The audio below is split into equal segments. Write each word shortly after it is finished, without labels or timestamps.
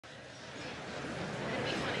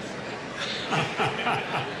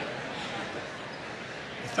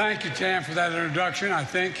Thank you, Tam, for that introduction, I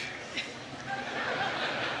think.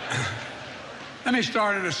 Let me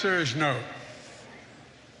start on a serious note.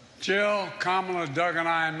 Jill, Kamala, Doug, and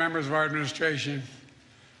I, and members of our administration,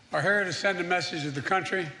 are here to send a message to the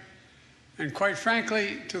country and, quite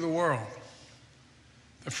frankly, to the world.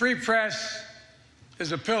 The free press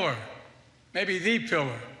is a pillar, maybe the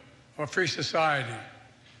pillar, of a free society,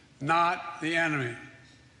 not the enemy.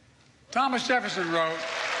 Thomas Jefferson wrote,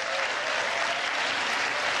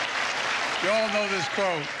 you all know this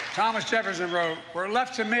quote. Thomas Jefferson wrote, "Were it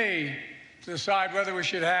left to me to decide whether we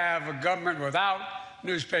should have a government without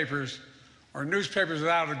newspapers or newspapers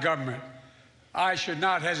without a government, I should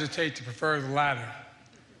not hesitate to prefer the latter."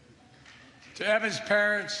 To Evan's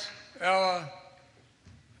parents, Ella,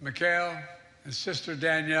 Mikhail, and sister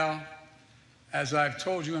Danielle, as I've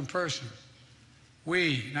told you in person,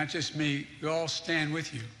 we, not just me, we all stand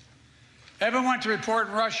with you. Evan went to report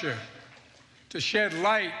in Russia to shed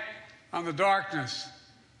light on the darkness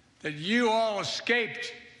that you all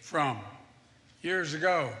escaped from years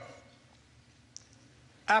ago.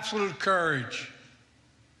 Absolute courage.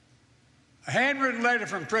 A handwritten letter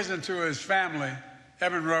from prison to his family,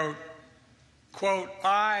 Evan wrote, quote,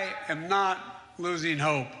 "I am not losing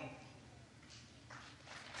hope."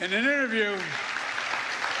 In an interview,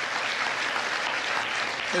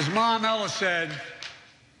 his mom, Ella, said,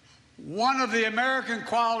 "One of the American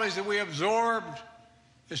qualities that we absorbed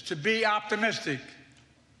is to be optimistic.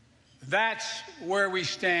 That's where we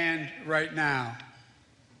stand right now."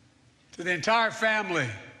 To the entire family,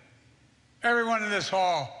 everyone in this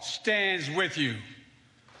hall stands with you.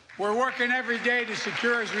 We're working every day to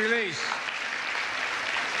secure his release,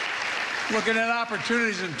 looking at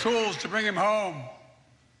opportunities and tools to bring him home.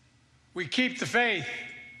 We keep the faith.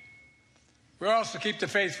 We also keep the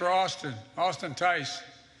faith for Austin Tice.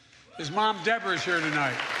 His mom, Deborah, is here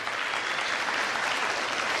tonight.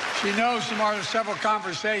 She knows from our several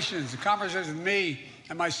conversations with me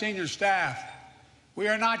and my senior staff, we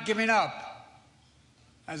are not giving up.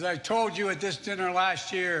 As I told you at this dinner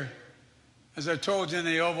last year, as I told you in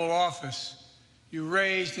the Oval Office, you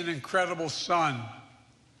raised an incredible son.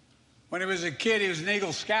 When he was a kid, he was an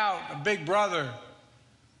Eagle Scout, a big brother,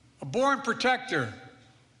 a born protector,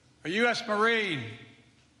 a U.S. Marine,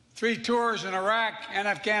 3 tours in Iraq and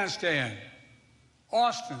Afghanistan.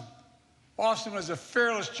 Austin was a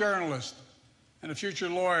fearless journalist and a future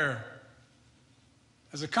lawyer.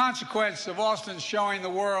 As a consequence of Austin showing the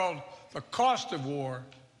world the cost of war,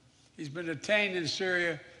 he's been detained in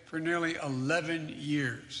Syria for nearly 11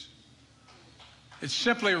 years. It's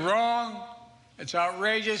simply wrong, it's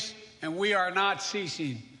outrageous, and we are not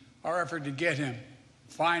ceasing our effort to get him,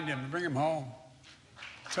 find him, and bring him home.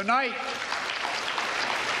 Tonight,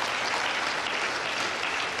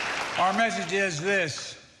 our message is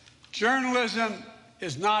this: journalism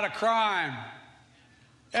is not a crime.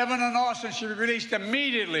 Evan and Austin should be released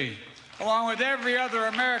immediately, along with every other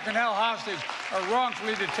American held hostage or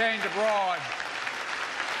wrongfully detained abroad.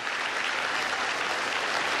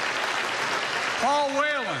 Paul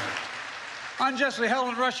Whelan, unjustly held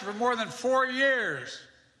in Russia for more than 4 years,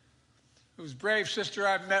 whose brave sister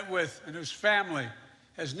I've met with and whose family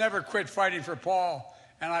has never quit fighting for Paul.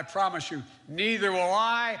 And I promise you, neither will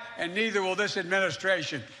I and neither will this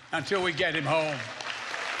administration until we get him home.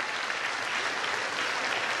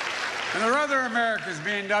 And there are other Americans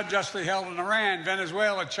being unjustly held in Iran,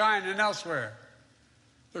 Venezuela, China, and elsewhere.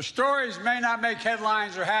 Their stories may not make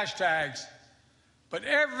headlines or hashtags, but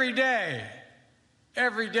every day,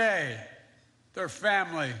 their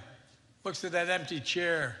family looks at that empty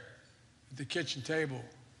chair at the kitchen table.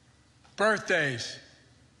 Birthdays,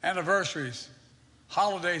 anniversaries,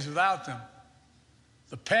 holidays without them.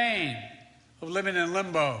 The pain of living in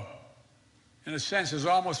limbo, in a sense, is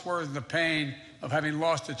almost worse than the pain of having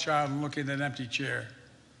lost a child and looking at an empty chair.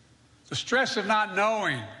 The stress of not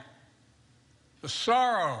knowing, the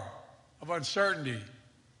sorrow of uncertainty.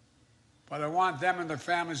 But I want them and their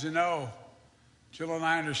families to know, Jill and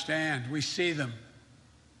I understand. We see them.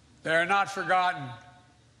 They are not forgotten.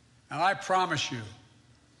 And I promise you,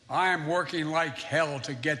 I am working like hell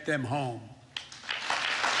to get them home.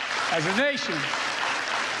 As a nation,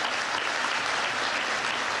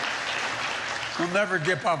 we'll never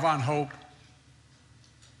give up on hope.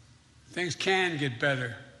 Things can get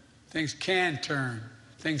better. Things can turn.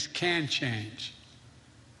 Things can change.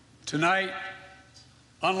 Tonight,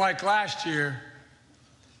 unlike last year,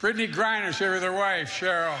 Brittany Griner's here with her wife,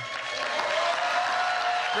 Cheryl.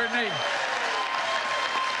 Brittany,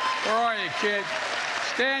 where are you, kid?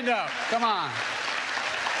 Stand up. Come on.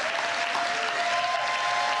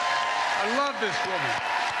 I love this woman.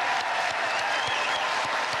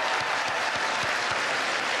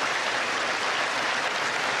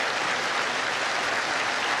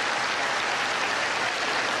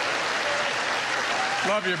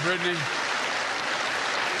 Love you, Brittany.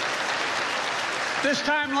 This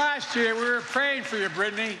time last year, we were praying for you,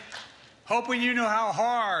 Brittany, hoping you knew how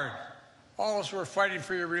hard all of us were fighting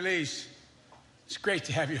for your release. It's great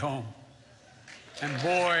to have you home. And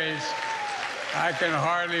boys, I can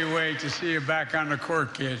hardly wait to see you back on the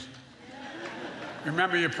court, kid.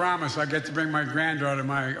 Remember your promise, I get to bring my granddaughter,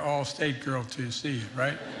 my all-state girl, to see you,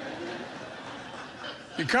 right?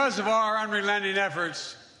 Because of our unrelenting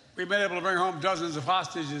efforts, we've been able to bring home dozens of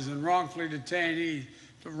hostages and wrongful detainees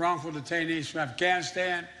from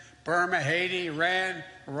Afghanistan, Burma, Haiti, Iran,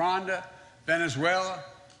 Rwanda, Venezuela,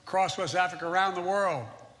 across West Africa, around the world.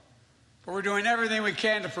 But we're doing everything we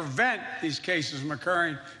can to prevent these cases from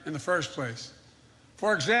occurring in the first place.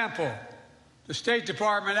 For example, the State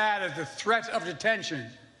Department added the threat of detention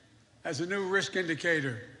as a new risk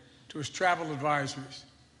indicator to its travel advisories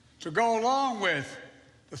to go along with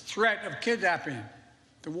the threat of kidnapping,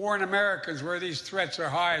 to warn Americans where these threats are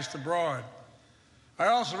highest abroad. I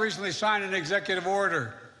also recently signed an executive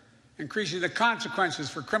order increasing the consequences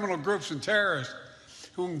for criminal groups and terrorists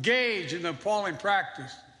who engage in the appalling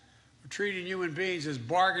practice of treating human beings as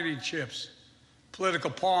bargaining chips,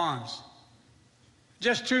 political pawns.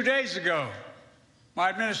 Just 2 days ago, my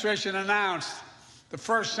administration announced the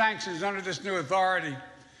first sanctions under this new authority,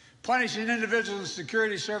 punishing individuals in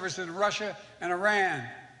security services in Russia and Iran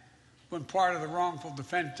when part of the wrongful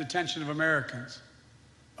detention of Americans.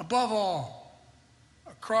 Above all,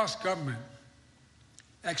 across government,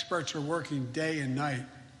 experts are working day and night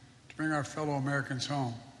to bring our fellow Americans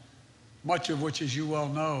home, much of which, as you well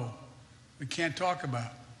know, we can't talk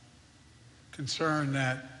about, concerned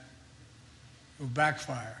that it will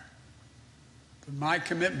backfire. But my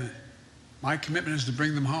commitment is to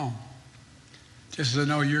bring them home, just as I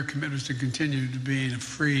know your commitment is to continue to be in a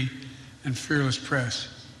free and fearless press.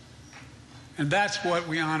 And that's what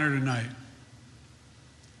we honor tonight.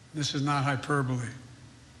 This is not hyperbole.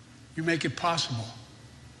 You make it possible.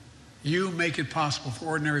 You make it possible for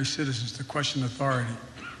ordinary citizens to question authority,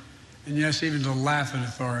 and yes, even to laugh at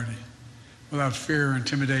authority without fear or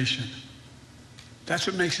intimidation. That's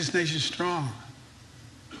what makes this nation strong.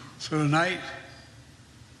 So tonight,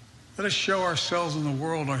 let us show ourselves and the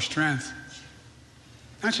world our strength,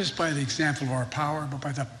 not just by the example of our power, but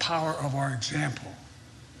by the power of our example.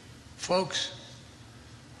 Folks,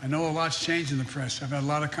 I know a lot's changed in the press. I've had a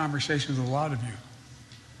lot of conversations with a lot of you.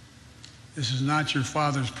 This is not your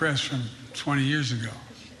father's press from 20 years ago.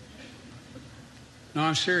 No,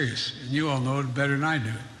 I'm serious, and you all know it better than I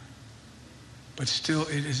do. But still,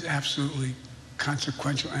 it is absolutely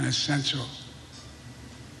consequential and essential.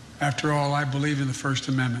 After all, I believe in the First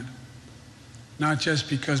Amendment, not just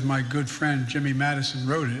because my good friend Jimmy Madison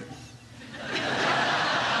wrote it.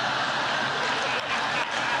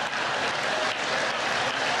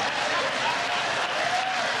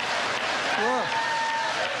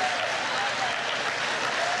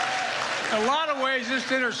 In a lot of ways, this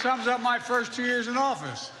dinner sums up my first 2 years in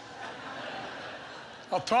office.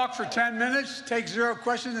 I'll talk for 10 minutes, take 0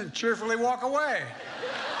 questions, and cheerfully walk away.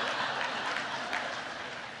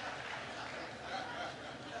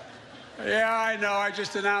 Yeah, I know. I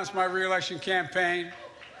just announced my re-election campaign.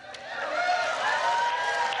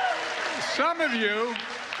 Some of you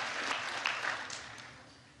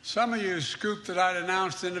scooped that I'd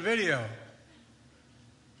announced in the video.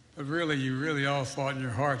 But really, you really all thought in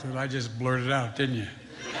your heart that I just blurted out, didn't you?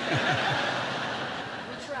 We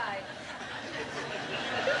tried.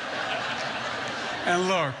 And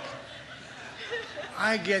look,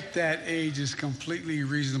 I get that age is a completely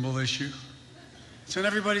reasonable issue. It's on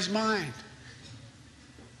everybody's mind.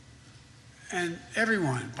 And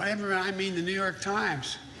everyone, by everyone I mean the New York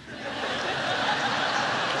Times.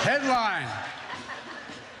 Headline: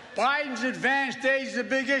 Biden's advanced age is a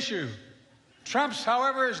big issue. Trump's,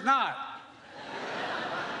 however, is not.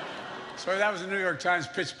 Sorry, that was the New York Times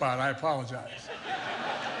pitch spot. I apologize.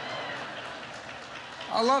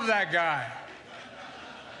 I love that guy.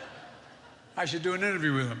 I should do an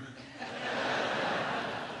interview with him.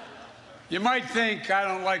 You might think I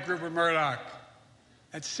don't like Rupert Murdoch.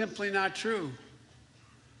 That's simply not true.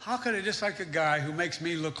 How could I dislike a guy who makes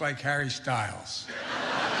me look like Harry Styles?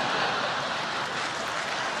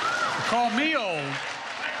 You call me old.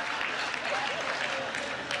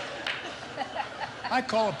 I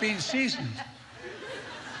call it being seasoned.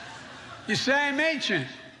 You say I'm ancient.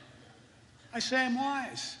 I say I'm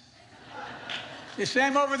wise. You say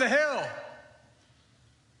I'm over the hill.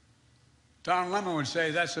 Don Lemon would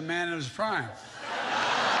say that's a man in his prime.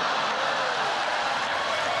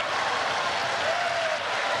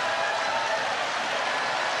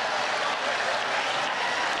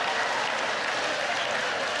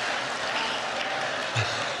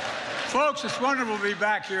 Folks, it's wonderful to be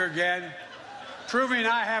back here again, proving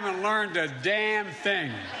I haven't learned a damn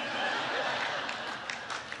thing.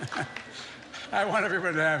 I want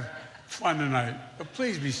everybody to have fun tonight, but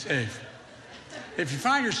please be safe. If you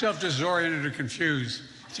find yourself disoriented or confused,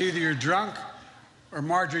 it's either you're drunk or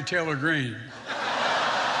Marjorie Taylor Greene.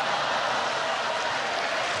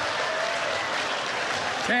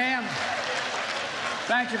 Cam,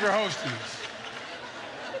 thank you for hosting us.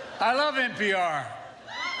 I love NPR.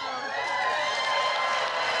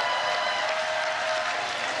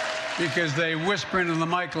 Because they whisper into the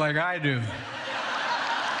mic like I do.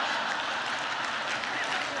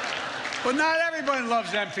 But not everybody loves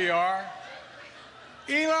NPR.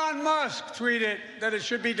 Elon Musk tweeted that it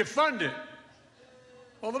should be defunded.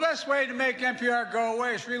 Well, the best way to make NPR go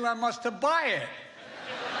away is for Elon Musk to buy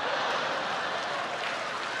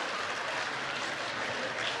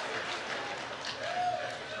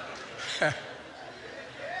it.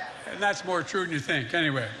 And that's more true than you think,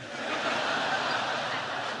 anyway.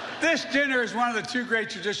 This dinner is one of the two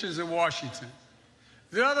great traditions in Washington.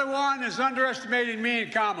 The other one is underestimating me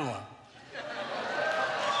and Kamala.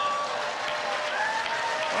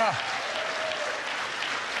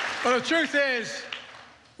 Well, the truth is,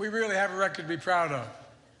 we really have a record to be proud of.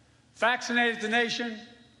 Vaccinated the nation,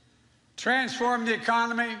 transformed the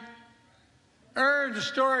economy, earned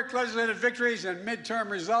historic legislative victories and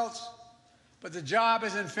midterm results, but the job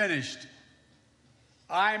isn't finished.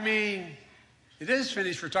 I mean, it is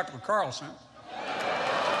finished for Tucker Carlson.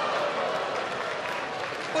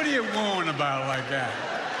 What are you wooing about like that?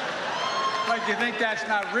 Like you think that's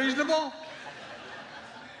not reasonable?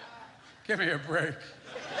 Give me a break.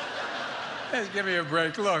 Just give me a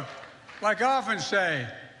break. Look, like I often say,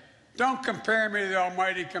 don't compare me to the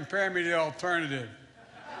almighty, compare me to the alternative.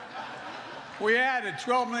 We added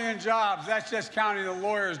 12 million jobs. That's just counting the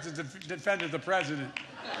lawyers that defended the president.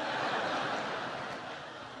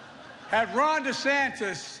 Had Ron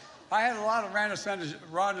DeSantis, I had a lot of Ron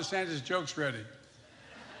DeSantis jokes ready.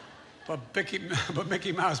 But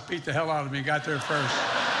Mickey Mouse beat the hell out of me, got there first.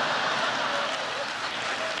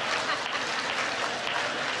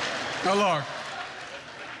 Now look,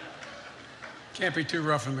 can't be too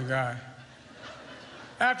rough on the guy.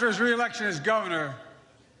 After his re-election as governor,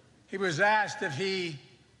 he was asked if he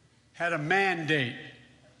had a mandate.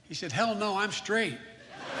 He said, hell no, I'm straight.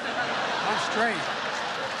 I'm straight.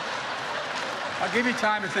 I'll give you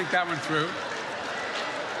time to think that one through.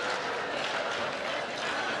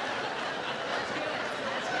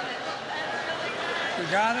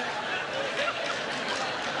 You got it?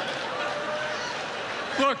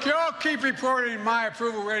 Look, you all keep reporting my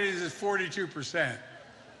approval rating is 42%.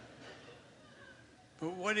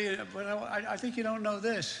 But I think you don't know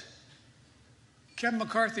this. Kevin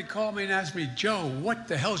McCarthy called me and asked me, Joe, what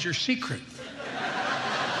the hell's your secret?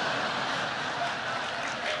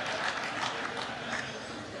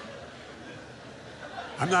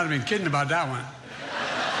 I'm not even kidding about that one.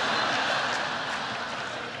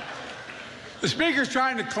 The Speaker's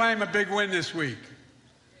trying to claim a big win this week.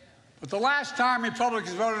 But the last time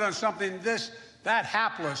Republicans voted on something that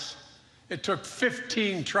hapless, it took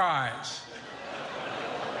 15 tries.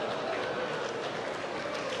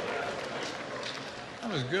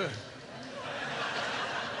 That was good.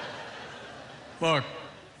 Look,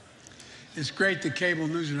 it's great the cable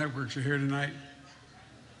news networks are here tonight.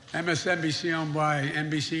 MSNBC owned by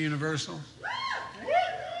NBC Universal.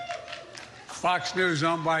 Fox News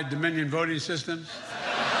owned by Dominion Voting Systems.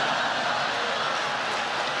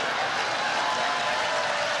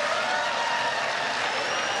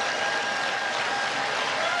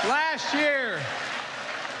 Last year,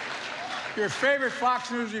 your favorite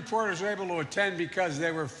Fox News reporters were able to attend because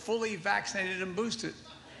they were fully vaccinated and boosted.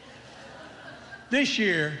 This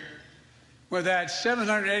year, with that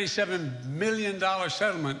 $787 million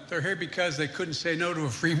settlement, they're here because they couldn't say no to a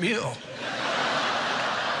free meal.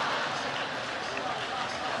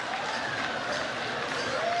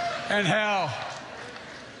 And hell,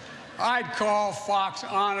 I'd call Fox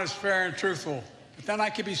honest, fair, and truthful, but then I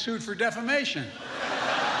could be sued for defamation.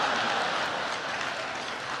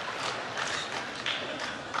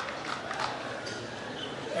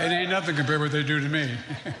 It ain't nothing compared to what they do to me.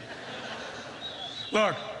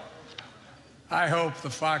 Look, I hope the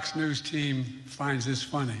Fox News team finds this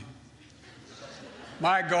funny.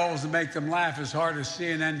 My goal is to make them laugh as hard as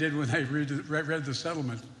CNN did when they read the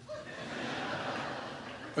settlement.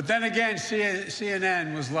 But then again,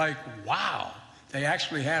 CNN was like, wow, they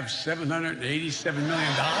actually have $787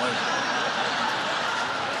 million?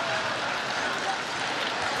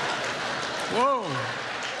 Whoa.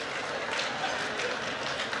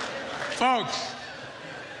 Folks,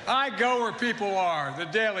 I go where people are, The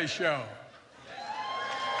Daily Show.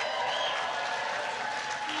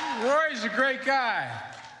 Roy's a great guy.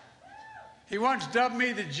 He once dubbed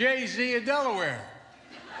me the Jay-Z of Delaware.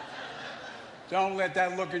 Don't let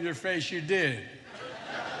that look in your face, you did.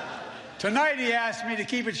 Tonight he asked me to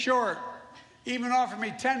keep it short. Even offered me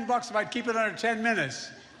 $10 if I'd keep it under 10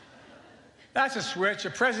 minutes. That's a switch, a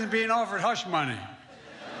president being offered hush money.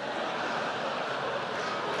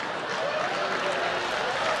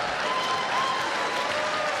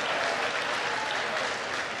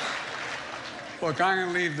 Look, I'm going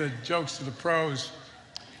to leave the jokes to the pros,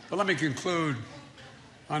 but let me conclude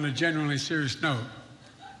on a genuinely serious note.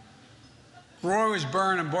 Roy was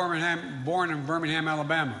born in Birmingham,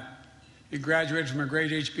 Alabama. He graduated from a great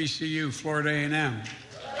HBCU, Florida A&M.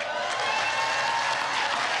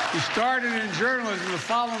 He started in journalism to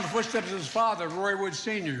follow in the footsteps of his father, Roy Wood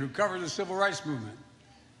Sr., who covered the civil rights movement.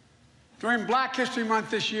 During Black History Month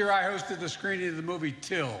this year, I hosted the screening of the movie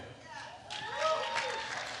Till.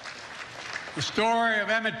 The story of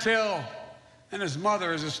Emmett Till and his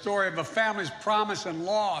mother is a story of a family's promise and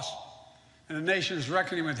loss and a nation's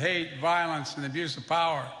reckoning with hate, violence, and abuse of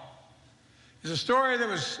power. It's a story that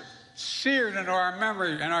was seared into our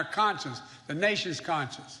memory and our conscience, the nation's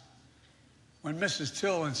conscience, when Mrs.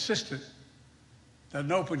 Till insisted that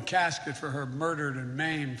an open casket for her murdered and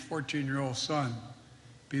maimed 14-year-old son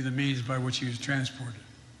be the means by which he was transported.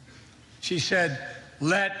 She said,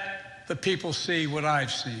 "Let the people see what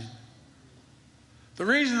I've seen." The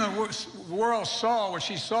reason the world saw what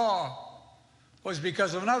she saw was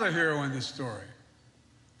because of another hero in this story,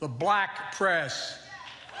 the black press.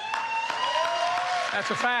 That's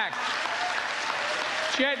a fact.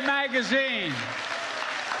 Jet Magazine,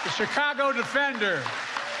 the Chicago Defender,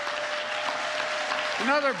 and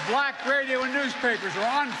other black radio and newspapers were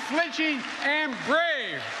unflinching and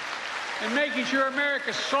brave in making sure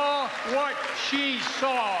America saw what she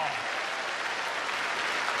saw.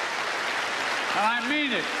 And I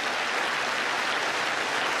mean it.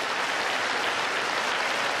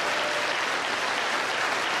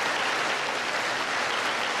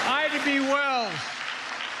 Ida B.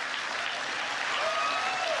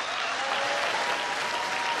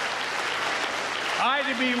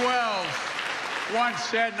 Wells once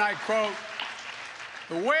said, and I quote,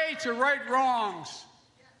 "The way to right wrongs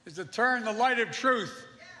is to turn the light of truth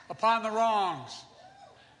upon the wrongs."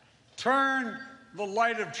 Turn the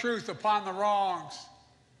light of truth upon the wrongs.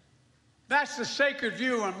 That's the sacred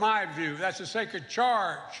view, in my view. That's the sacred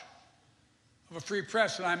charge of a free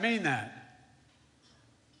press, and I mean that.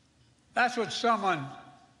 That's what someone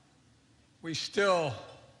we still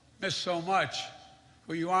miss so much,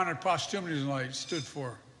 who you honored posthumously tonight, stood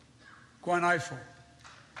for, Gwen Ifill.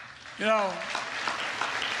 You know,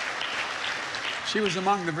 she was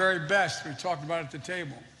among the very best we talked about at the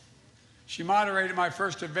table. She moderated my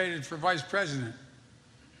first debate for vice president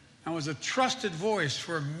and was a trusted voice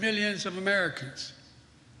for millions of Americans.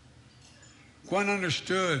 Gwen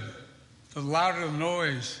understood the louder the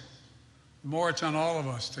noise, the more it's on all of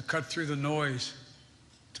us to cut through the noise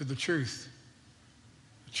to the truth.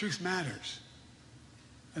 The truth matters.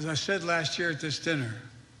 As I said last year at this dinner,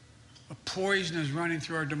 a poison is running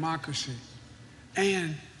through our democracy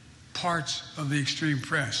and parts of the extreme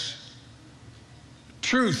press.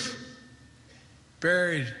 Truth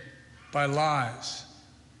buried by lies,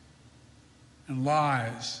 and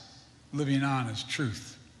lies living on as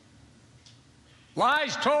truth.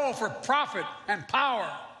 Lies told for profit and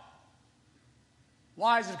power.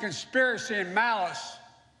 Lies of conspiracy and malice,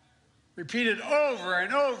 repeated over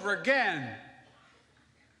and over again,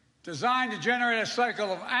 designed to generate a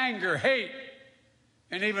cycle of anger, hate,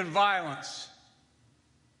 and even violence.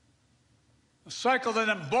 A cycle that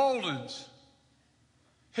emboldens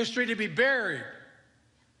history to be buried,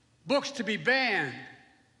 books to be banned,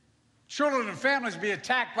 children and families to be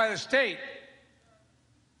attacked by the state,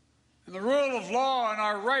 and the rule of law and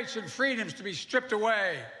our rights and freedoms to be stripped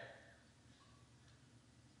away.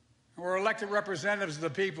 And we're elected representatives of the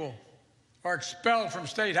people, are expelled from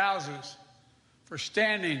state houses for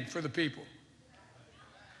standing for the people.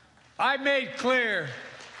 I made clear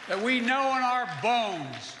that we know in our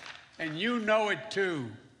bones, and you know it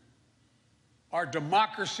too, our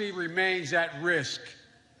democracy remains at risk.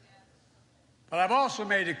 But I've also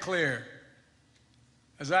made it clear,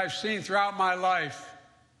 as I've seen throughout my life,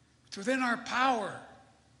 it's within our power,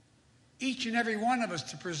 each and every one of us,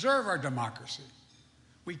 to preserve our democracy.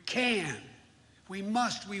 We can, we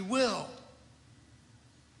must, we will.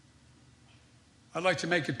 I'd like to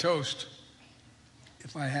make a toast,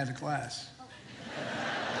 if I had a glass.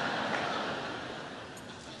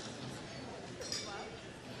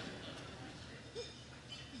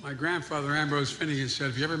 My grandfather, Ambrose Finnegan, said,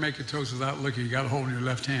 if you ever make a toast without liquor, you got to hold it in your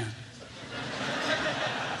left hand.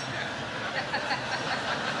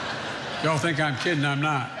 Y'all think I'm kidding, I'm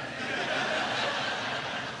not.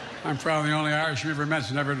 I'm probably the only Irishman ever met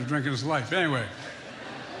who's never had a drink in his life. Anyway,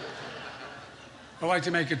 I'd like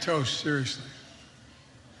to make a toast, seriously.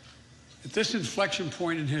 At this inflection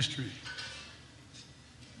point in history,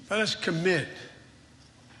 let us commit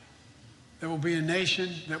that we'll be a nation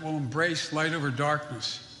that will embrace light over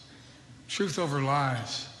darkness, truth over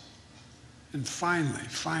lies, and finally,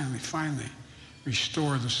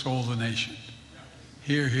 restore the soul of the nation.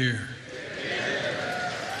 Hear, hear.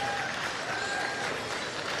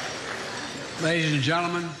 Ladies and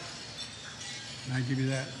gentlemen, can I give you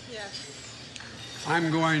that? Yes.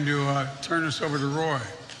 I'm going to turn this over to Roy.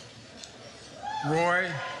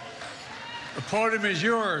 Roy, the podium is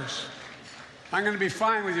yours. I'm going to be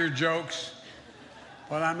fine with your jokes,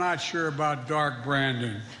 but I'm not sure about Dark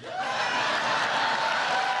Brandon.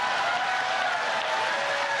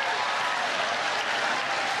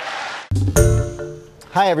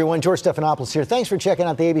 Hi everyone, George Stephanopoulos here. Thanks for checking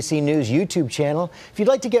out the ABC News YouTube channel. If you'd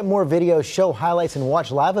like to get more videos, show highlights, and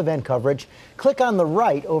watch live event coverage, click on the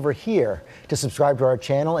right over here to subscribe to our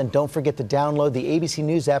channel, and don't forget to download the ABC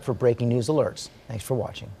News app for breaking news alerts. Thanks for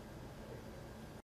watching.